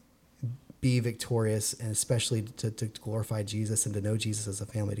families be victorious, and especially to glorify Jesus and to know Jesus as a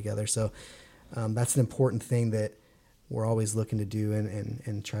family together. So that's an important thing that we're always looking to do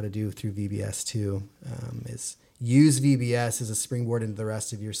and try to do through VBS too, is use VBS as a springboard into the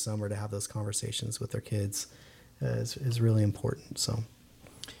rest of your summer to have those conversations with their kids is really important. So,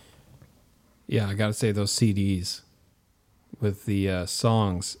 yeah, I got to say those CDs with the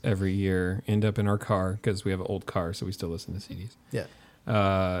songs every year end up in our car, because we have an old car, so we still listen to CDs. Yeah.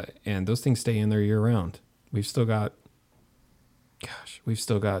 And those things stay in there year round. We've still got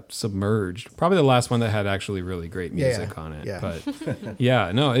Submerged. Probably the last one that had actually really great music on it. Yeah. But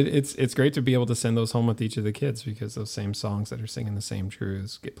yeah, no, it's great to be able to send those home with each of the kids, because those same songs that are singing the same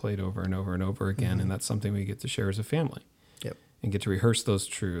truths get played over and over and over again. And that's something we get to share as a family. Yep. And get to rehearse those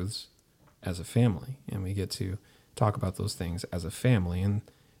truths as a family. And we get to talk about those things as a family. And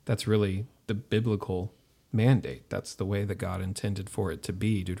that's really the biblical mandate. That's the way that God intended for it to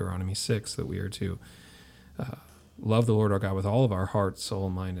be. Deuteronomy 6, that we are to love the Lord our God with all of our heart, soul,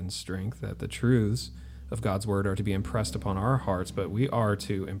 mind, and strength, that the truths of God's word are to be impressed upon our hearts, but we are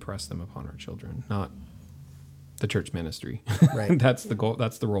to impress them upon our children, not the church ministry. Right. That's the goal.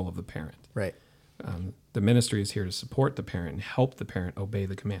 That's the role of the parent. Right. The ministry is here to support the parent and help the parent obey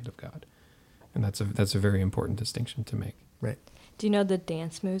the command of God. And that's a very important distinction to make. Right. Do you know the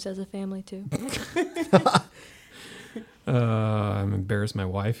dance moves as a family too? I'm embarrassed my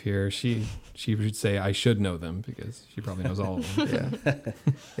wife here. She would say I should know them because she probably knows all of them. Yeah.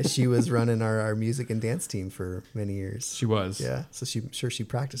 She was running our music and dance team for many years. She was. Yeah. So she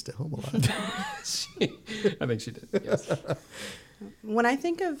practiced at home a lot. I think she did, yes. When I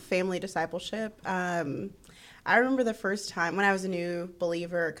think of family discipleship, I remember the first time when I was a new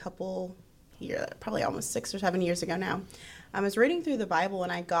believer a couple years, probably almost 6 or 7 years ago now. I was reading through the Bible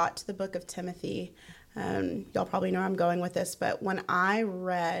and I got to the book of Timothy. Y'all probably know where I'm going with this, but when I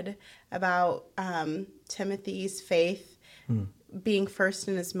read about Timothy's faith being first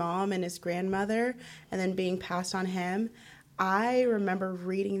in his mom and his grandmother and then being passed on him, I remember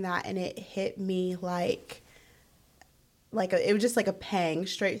reading that and it hit me like it was just like a pang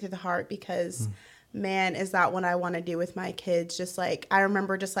straight through the heart because man, is that what I want to do with my kids? Just like, I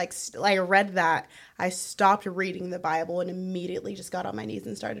remember just like I read that, I stopped reading the Bible and immediately just got on my knees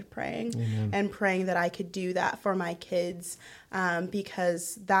and started praying. Amen. And praying that I could do that for my kids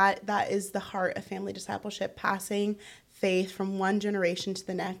because that is the heart of family discipleship, passing faith from one generation to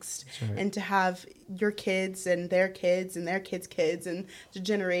the next. Right. And to have your kids and their kids and their kids' kids and the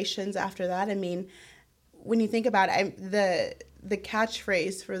generations after that. I mean, when you think about it, the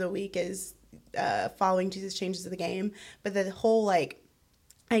catchphrase for the week is following Jesus changes the game, but the whole like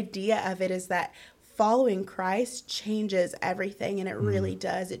idea of it is that following Christ changes everything, and it really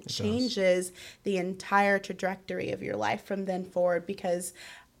does. It changes the entire trajectory of your life from then forward, because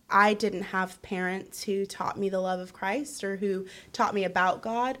I didn't have parents who taught me the love of Christ or who taught me about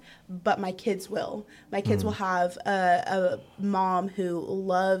God, but my kids will. My kids will have a mom who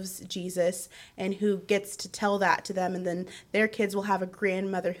loves Jesus and who gets to tell that to them. And then their kids will have a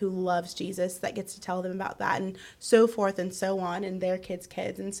grandmother who loves Jesus that gets to tell them about that, and so forth and so on, and their kids'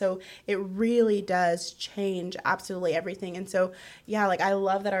 kids. And so it really does change absolutely everything. And so, yeah, like I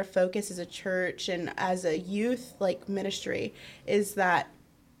love that our focus as a church and as a youth like ministry is that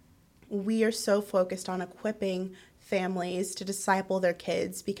we are so focused on equipping families to disciple their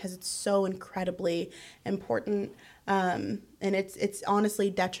kids because it's so incredibly important. And it's honestly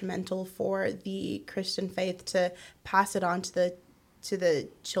detrimental for the Christian faith to pass it on to the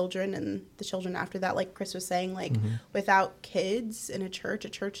children and the children after that. Like Chris was saying, like without kids in a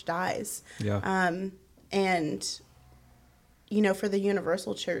church dies. Yeah. And you know, for the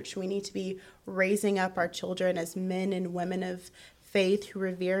universal church, we need to be raising up our children as men and women of faith who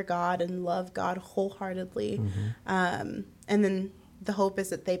revere God and love God wholeheartedly. And then the hope is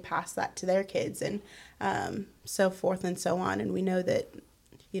that they pass that to their kids and so forth and so on. And we know that,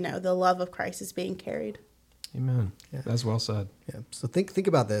 you know, the love of Christ is being carried. Amen. Yeah. That's well said. Yeah. So think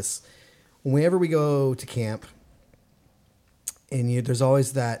about this. Whenever we go to camp, and there's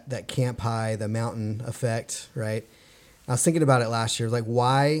always that camp high, the mountain effect, right? I was thinking about it last year. Like,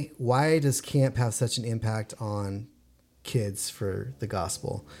 why does camp have such an impact on kids for the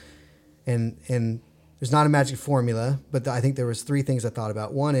gospel? And there's not a magic formula, but I think there was 3 things I thought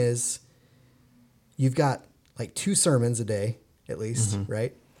about. One is you've got like 2 sermons a day at least,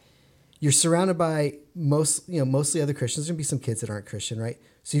 right? You're surrounded by mostly other Christians. There's gonna be some kids that aren't Christian, right?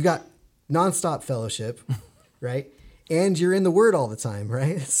 So you've got nonstop fellowship, right? And you're in the Word all the time,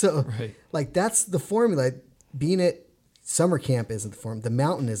 right? So like that's the formula. Being at summer camp isn't the formula. The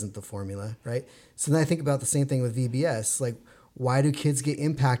mountain isn't the formula, right? So then I think about the same thing with VBS. Like, why do kids get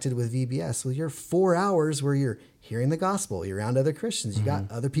impacted with VBS? Well, you're 4 hours where you're hearing the gospel. You're around other Christians. You got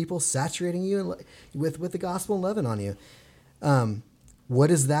other people saturating you with the gospel and loving on you. What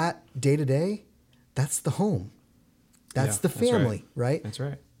is that day to day? That's the home. That's the family, right? That's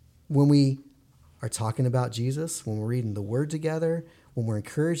right. When we are talking about Jesus, when we're reading the Word together, when we're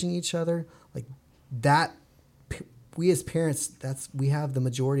encouraging each other, like that, we as parents, we have the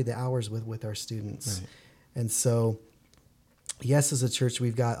majority of the hours with our students. Right. And so, yes, as a church,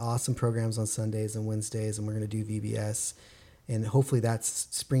 we've got awesome programs on Sundays and Wednesdays, and we're going to do VBS. And hopefully that's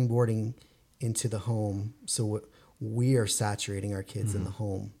springboarding into the home. So we are saturating our kids in the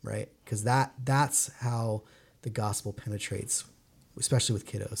home, right? Because that's how the gospel penetrates, especially with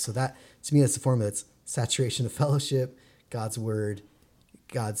kiddos. So that, to me, that's the formula. It's saturation of fellowship, God's word,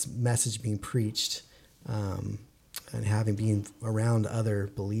 God's message being preached, and being around other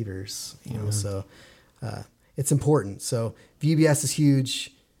believers, you know, so it's important. So VBS is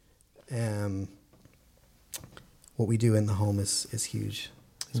huge. What we do in the home is huge.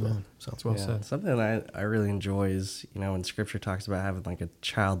 as well. So That's well said. Something that I really enjoy is, when Scripture talks about having like a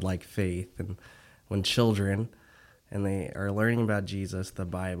childlike faith, and when children and they are learning about Jesus, the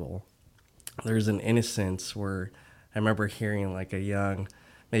Bible, there's an innocence where I remember hearing like a young,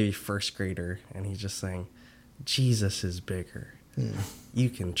 maybe first grader, and he's just saying, Jesus is bigger. You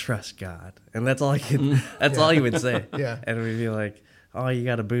can trust God. And that's all that's all he would say. Yeah. And we'd be like, oh, you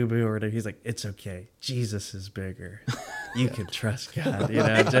got a boo-boo or whatever. He's like, it's okay. Jesus is bigger. You can trust God.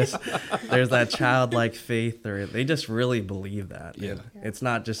 Just there's that childlike faith, or they just really believe that. Yeah. And it's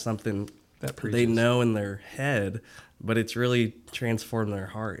not just something That they preaches. know in their head, but it's really transformed their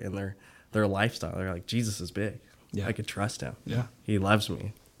heart and their lifestyle. They're like, Jesus is big. Yeah. I could trust him. Yeah. He loves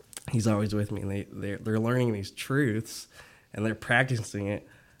me. He's always with me. And they're learning these truths, and they're practicing it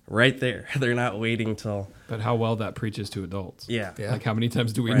right there. They're not waiting till. But how well that preaches to adults. Yeah. Yeah. Like how many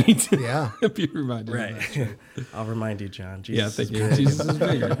times do we Right. need to Yeah. be reminded? Right. Of that? I'll remind you, John. Yeah, Jesus thank is you. big. Jesus is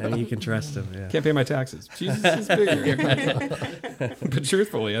bigger. And you can trust him. Yeah. Can't pay my taxes. Jesus is bigger. But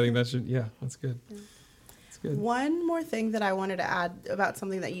truthfully, I think that's good. That's good. One more thing that I wanted to add about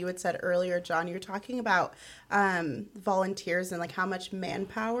something that you had said earlier, John. You were talking about volunteers and like how much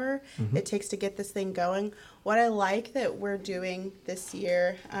manpower it takes to get this thing going. What I like that we're doing this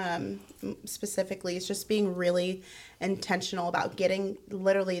year specifically is just being really intentional about getting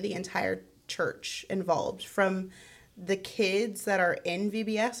literally the entire church involved, from the kids that are in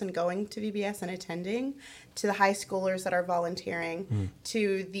VBS and going to VBS and attending, to the high schoolers that are volunteering,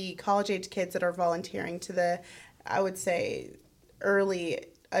 to the college-age kids that are volunteering, to the, I would say, early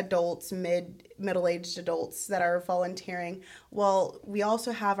adults, middle-aged adults that are volunteering. Well, we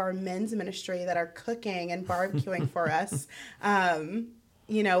also have our men's ministry that are cooking and barbecuing for us,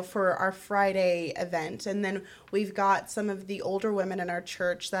 for our Friday event. And then we've got some of the older women in our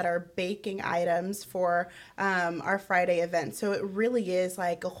church that are baking items for our Friday event. So it really is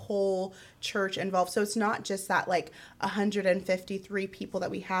like a whole church involved. So it's not just that like 153 people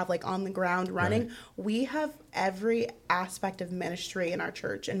that we have like on the ground running. Right. We have every aspect of ministry in our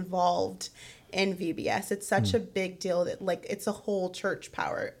church involved in VBS. It's such a big deal that like it's a whole church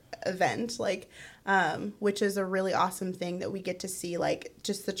power event, like which is a really awesome thing that we get to see, like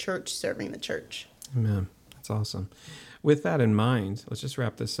just the church serving the church. Amen. That's awesome. With that in mind, let's just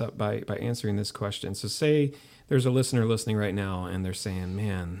wrap this up by answering this question. So say there's a listener listening right now and they're saying,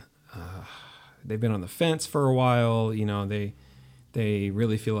 man, they've been on the fence for a while. They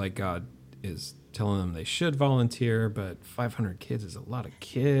really feel like God is telling them they should volunteer, but 500 kids is a lot of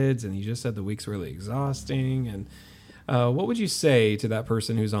kids. And you just said the week's really exhausting. And what would you say to that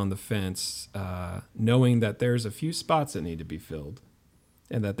person who's on the fence, knowing that there's a few spots that need to be filled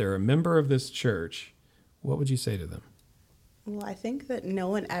and that they're a member of this church? What would you say to them? Well, I think that no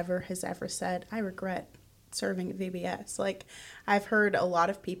one has ever said, I regret serving at VBS. Like, I've heard a lot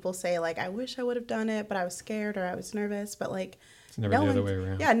of people say, like, I wish I would have done it, but I was scared or I was nervous. But, like, it's never the other way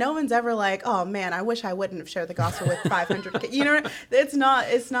around. Yeah, no one's ever like, oh, man, I wish I wouldn't have shared the gospel with 500 kids.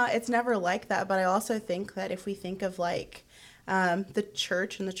 It's never like that. But I also think that if we think of, like, the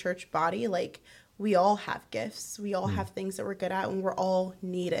church and the church body, like, we all have gifts. We all have things that we're good at, and we're all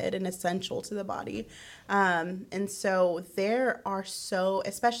needed and essential to the body. And so there are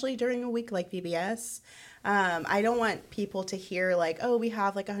especially during a week like VBS, I don't want people to hear like, oh, we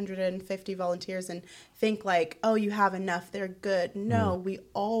have like 150 volunteers and think like, oh, you have enough, they're good. No, we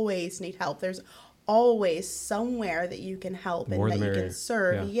always need help. There's always somewhere that you can help and that you can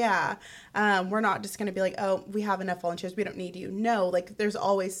serve. Yeah. We're not just going to be like, oh, we have enough volunteers, we don't need you. No, like there's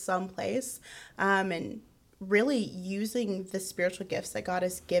always some place. And really using the spiritual gifts that God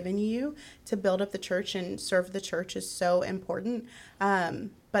has given you to build up the church and serve the church is so important.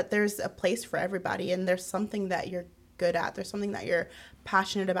 But there's a place for everybody, and there's something that you're good at. There's something that you're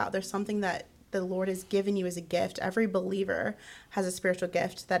passionate about. There's something that the Lord has given you as a gift. Every believer has a spiritual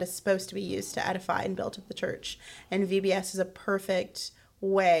gift that is supposed to be used to edify and build up the church. And VBS is a perfect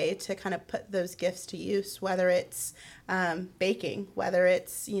way to kind of put those gifts to use, whether it's baking, whether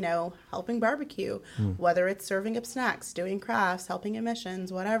it's, helping barbecue, whether it's serving up snacks, doing crafts, helping in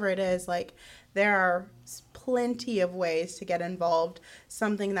missions, whatever it is. Like, there are plenty of ways to get involved,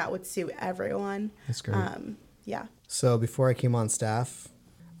 something that would suit everyone. That's great. Yeah. So before I came on staff,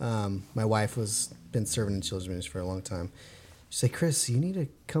 my wife been serving in children's ministry for a long time. She said, Chris, you need to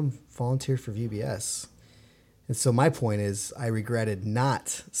come volunteer for VBS. And so my point is, I regretted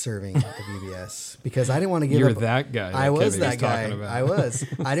not serving at VBS because I didn't want to give up. You're that guy. I was Kevi that guy. Talking about. I was.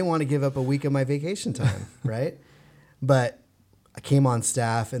 I didn't want to give up a week of my vacation time, right? But I came on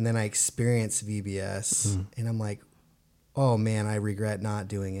staff and then I experienced VBS and I'm like, oh man, I regret not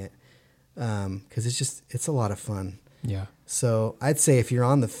doing it. Cause it's a lot of fun. Yeah. So I'd say if you're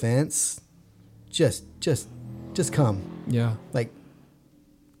on the fence, just come. Yeah. Like,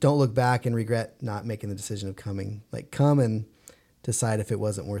 don't look back and regret not making the decision of coming. Like, come and decide if it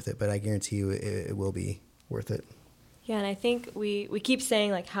wasn't worth it. But I guarantee you it will be worth it. Yeah, and I think we keep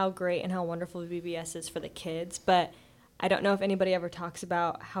saying like how great and how wonderful VBS is for the kids, but I don't know if anybody ever talks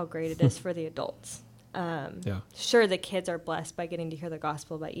about how great it is for the adults. Sure, the kids are blessed by getting to hear the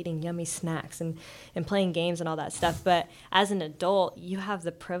gospel, by eating yummy snacks and playing games and all that stuff. But as an adult, you have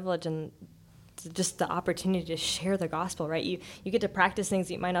the privilege and just the opportunity to share the gospel, right? You get to practice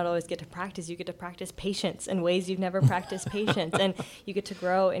things you might not always get to practice. You get to practice patience in ways you've never practiced patience. And you get to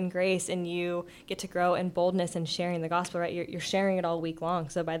grow in grace, and you get to grow in boldness and sharing the gospel, right? You're sharing it all week long.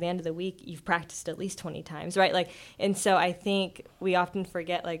 So by the end of the week, you've practiced at least 20 times, right? Like, and so I think we often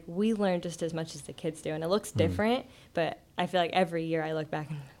forget, like, we learn just as much as the kids do. And it looks different, but I feel like every year I look back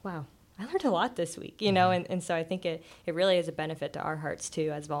and I'm like, wow, I learned a lot this week, you know, and so I think it really is a benefit to our hearts too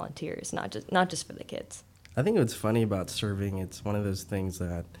as volunteers, not just for the kids. I think what's funny about serving, it's one of those things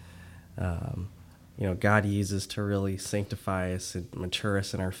that, God uses to really sanctify us and mature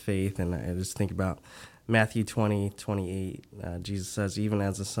us in our faith. And I just think about Matthew 20:28. Jesus says, even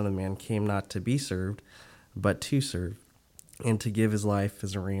as the Son of Man came not to be served, but to serve, and to give his life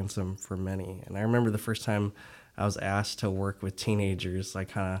as a ransom for many. And I remember the first time I was asked to work with teenagers, I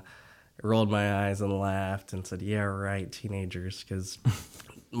kind of rolled my eyes and laughed and said, yeah, right, teenagers, because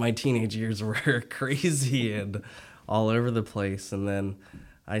my teenage years were crazy and all over the place. And then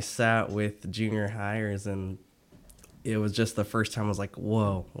I sat with junior hires, and it was just the first time I was like,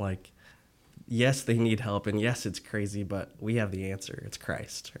 whoa, like, yes, they need help, and yes, it's crazy, but we have the answer. It's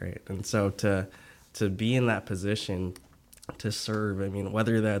Christ, right? And so to be in that position to serve, I mean,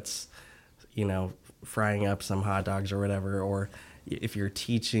 whether that's, frying up some hot dogs or whatever, or if you're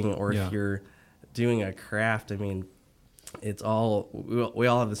teaching, or if you're doing a craft, I mean, it's all, we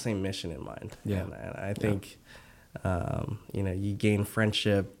all have the same mission in mind. Yeah. And I think, you gain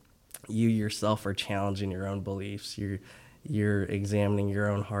friendship, you yourself are challenging your own beliefs, you're examining your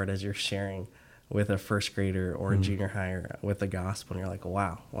own heart as you're sharing with a first grader or a junior hire with the gospel, and you're like,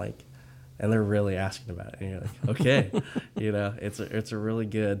 wow, like, and they're really asking about it, and you're like, okay, it's a really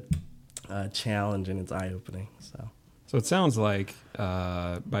good challenge, and it's eye-opening. So it sounds like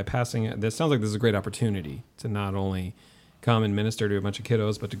by passing it, this sounds like this is a great opportunity to not only come and minister to a bunch of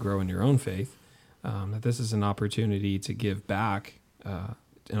kiddos, but to grow in your own faith. That this is an opportunity to give back, an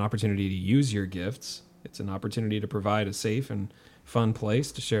opportunity to use your gifts. It's an opportunity to provide a safe and fun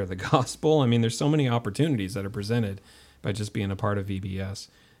place to share the gospel. I mean, there's so many opportunities that are presented by just being a part of VBS.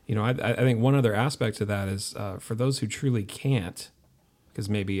 I think one other aspect to that is for those who truly can't, because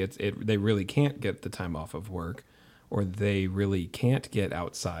maybe they really can't get the time off of work, or they really can't get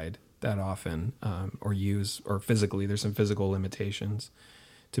outside that often, or physically, there's some physical limitations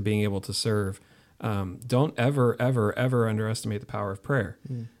to being able to serve. Don't ever, ever, ever underestimate the power of prayer.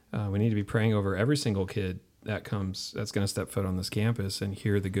 We need to be praying over every single kid that's going to step foot on this campus and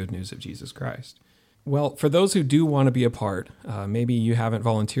hear the good news of Jesus Christ. Well, for those who do want to be a part, maybe you haven't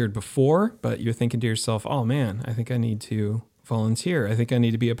volunteered before, but you're thinking to yourself, oh man, I think I need to volunteer. I think I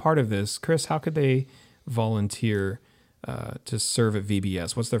need to be a part of this. Chris, how could they volunteer to serve at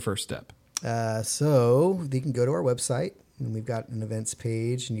VBS? What's their first step? So they can go to our website, and we've got an events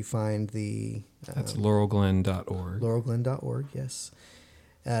page, and you find that's laurelglen.org. Laurelglen.org, yes.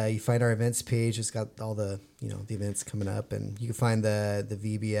 You find our events page. It's got all the the events coming up, and you can find the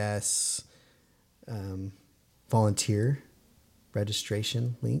VBS volunteer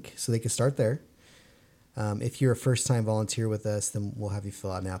registration link, so they can start there. If you're a first-time volunteer with us, then we'll have you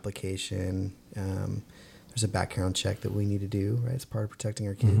fill out an application. There's a background check that we need to do, right? It's part of protecting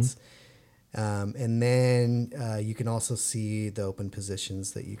our kids. And then you can also see the open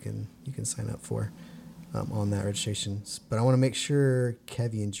positions that you can sign up for on that registration. But I want to make sure,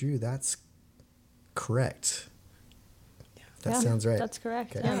 Kevi and Drew, that's correct. That sounds right. That's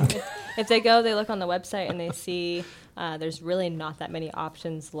correct. Okay. Yeah. If they go, they look on the website and they see there's really not that many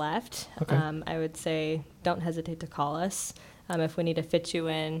options left. Okay. I would say don't hesitate to call us if we need to fit you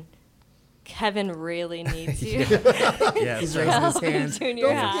in. Kevin really needs you. He's raising his hand.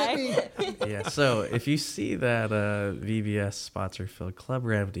 Junior high. Yeah, so if you see that VBS spots are filled, Club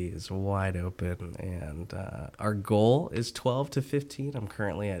Remedy is wide open, and our goal is 12 to 15. I'm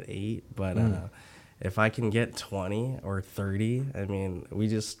currently at 8, but if I can get 20 or 30, I mean, we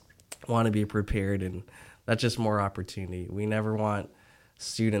just want to be prepared, and that's just more opportunity. We never want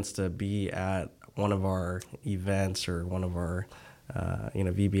students to be at one of our events or one of our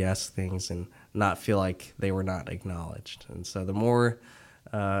VBS things and not feel like they were not acknowledged. And so the more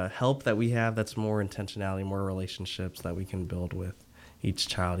help that we have that's more intentionality, more relationships that we can build with each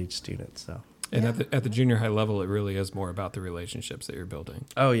child, each student. So. And at the junior high level, it really is more about the relationships that you're building.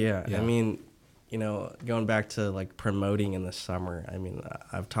 Oh, yeah. I mean, going back to like promoting in the summer, I mean,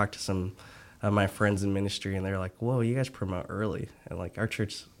 I've talked to some of my friends in ministry, and they're like, whoa, you guys promote early. And like our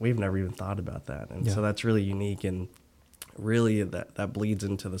church, we've never even thought about that. And so that's really unique, and really that bleeds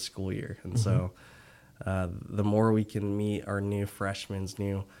into the school year. And so the more we can meet our new freshmen,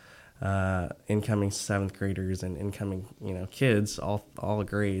 new incoming seventh graders and incoming, kids, all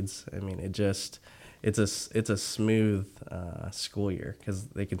grades. I mean, it's a smooth school year, because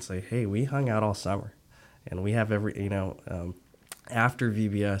they can say, hey, we hung out all summer, and we have after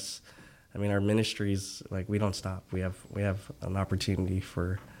VBS, I mean, our ministries, like, we don't stop. We have an opportunity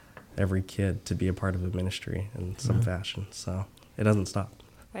for every kid to be a part of a ministry in some fashion. So it doesn't stop.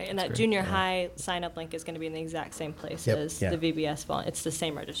 Right, and that junior high sign-up link is going to be in the exact same place as the VBS font. It's the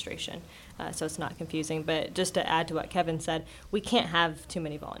same registration, so it's not confusing. But just to add to what Kevin said, we can't have too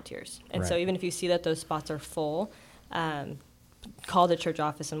many volunteers. And so even if you see that those spots are full, call the church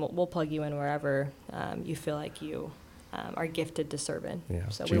office, and we'll plug you in wherever you feel like you are gifted to serve in. Yeah,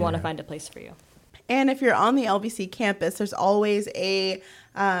 so we want to find a place for you. And if you're on the LBC campus, there's always a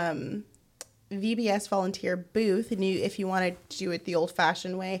VBS volunteer booth, and if you want to do it the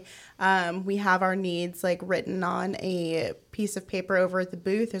old-fashioned way, we have our needs like written on a piece of paper over at the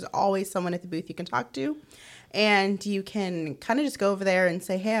booth. There's always someone at the booth you can talk to, and you can kind of just go over there and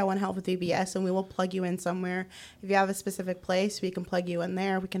say, hey, I want to help with VBS, and we will plug you in somewhere. If you have a specific place, we can plug you in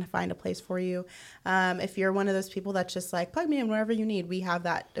there. We can find a place for you. If you're one of those people that's just like, plug me in wherever you need, we have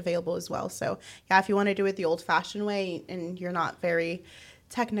that available as well. So yeah, if you want to do it the old-fashioned way and you're not very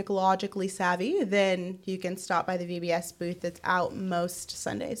technologically savvy, then you can stop by the VBS booth that's out most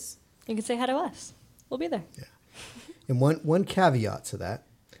Sundays. You can say hi to us. We'll be there. Yeah. And one caveat to that,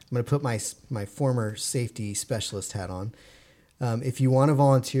 I'm going to put my former safety specialist hat on. If you want to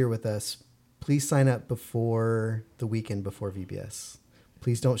volunteer with us, please sign up before the weekend before VBS.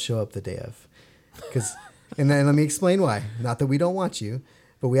 Please don't show up the day of. And then let me explain why. Not that we don't want you,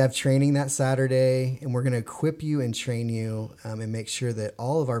 but we have training that Saturday, and we're going to equip you and train you and make sure that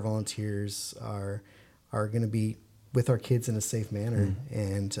all of our volunteers are going to be with our kids in a safe manner.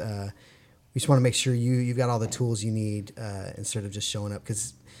 And we just want to make sure you've got all the tools you need instead of just showing up.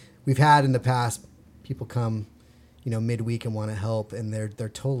 Because we've had in the past people come, midweek and want to help, and they're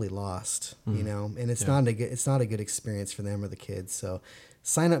totally lost, and it's not a good experience for them or the kids. So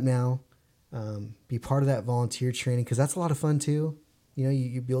sign up now, be part of that volunteer training, because that's a lot of fun too.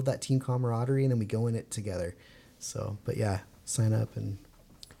 You build that team camaraderie, and then we go in it together. So, but yeah, sign up. And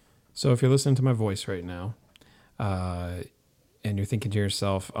so if you're listening to my voice right now, and you're thinking to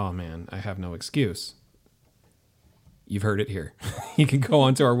yourself, oh man, I have no excuse, you've heard it here. You can go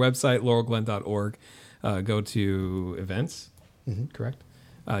onto our website, laurelglen.org, go to events, correct?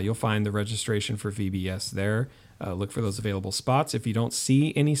 You'll find the registration for VBS there. Look for those available spots. If you don't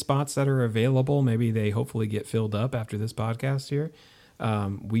see any spots that are available, maybe they hopefully get filled up after this podcast here.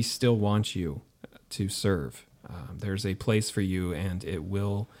 We still want you to serve. There's a place for you, and it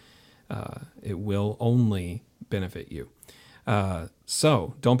will only benefit you.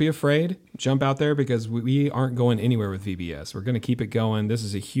 So don't be afraid. Jump out there, because we aren't going anywhere with VBS. We're going to keep it going. This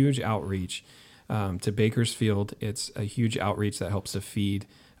is a huge outreach to Bakersfield. It's a huge outreach that helps to feed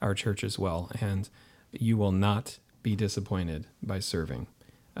our church as well. And you will not be disappointed by serving.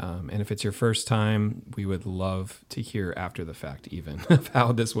 And if it's your first time, we would love to hear after the fact even of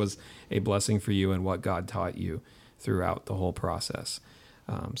how this was a blessing for you and what God taught you throughout the whole process.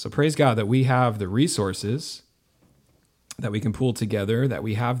 So praise God that we have the resources that we can pull together, that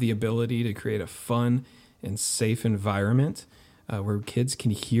we have the ability to create a fun and safe environment where kids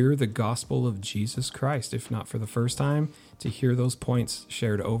can hear the gospel of Jesus Christ, if not for the first time, to hear those points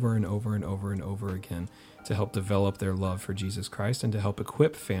shared over and over and over and over again, to help develop their love for Jesus Christ and to help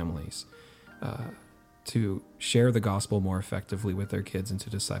equip families to share the gospel more effectively with their kids and to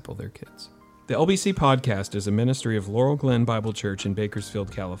disciple their kids. The LBC Podcast is a ministry of Laurel Glen Bible Church in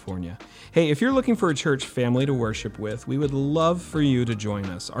Bakersfield, California. Hey, if you're looking for a church family to worship with, we would love for you to join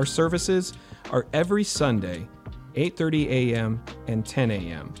us. Our services are every Sunday, 8:30 a.m. and 10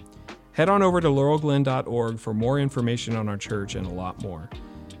 a.m. Head on over to laurelglen.org for more information on our church and a lot more.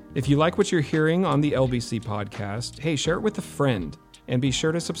 If you like what you're hearing on the LBC Podcast, hey, share it with a friend, and be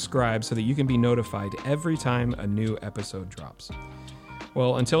sure to subscribe so that you can be notified every time a new episode drops.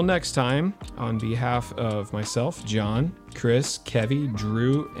 Well, until next time, on behalf of myself, John, Chris, Kevi,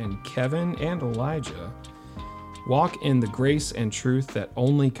 Drew, and Kevin, and Elijah, walk in the grace and truth that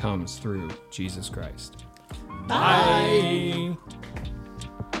only comes through Jesus Christ. Bye. Bye.